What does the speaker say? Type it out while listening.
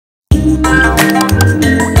With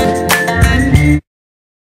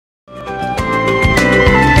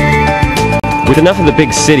enough of the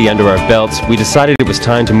big city under our belts, we decided it was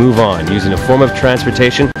time to move on, using a form of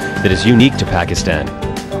transportation that is unique to Pakistan.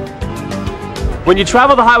 When you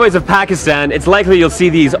travel the highways of Pakistan, it's likely you'll see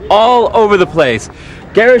these all over the place.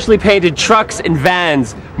 Garishly painted trucks and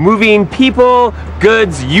vans, moving people,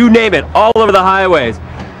 goods, you name it, all over the highways.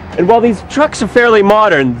 And while these trucks are fairly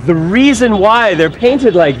modern, the reason why they're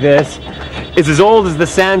painted like this is as old as the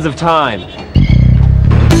sands of time.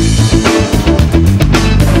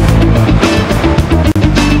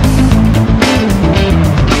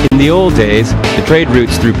 In the old days, the trade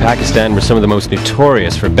routes through Pakistan were some of the most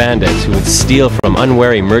notorious for bandits who would steal from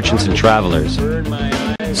unwary merchants and travelers.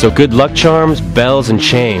 So good luck charms, bells and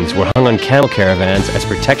chains were hung on camel caravans as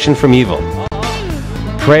protection from evil.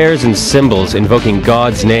 Prayers and symbols invoking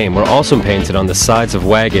God's name were also painted on the sides of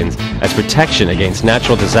wagons as protection against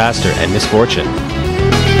natural disaster and misfortune.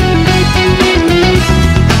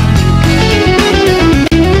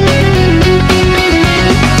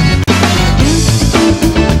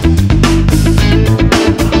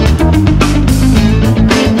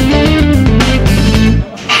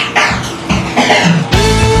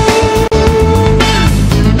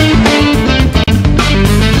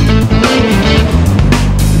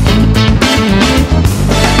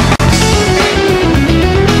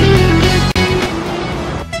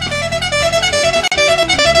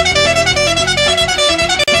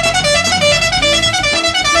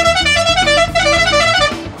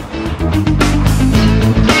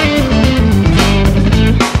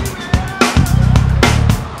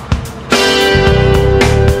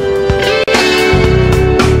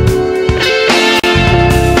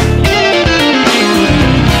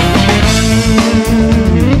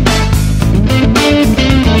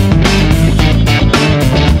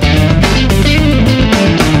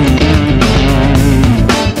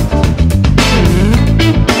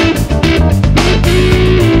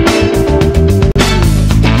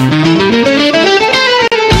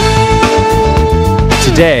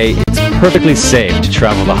 Today, it's perfectly safe to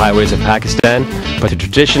travel the highways of Pakistan, but the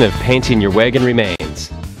tradition of painting your wagon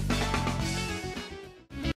remains.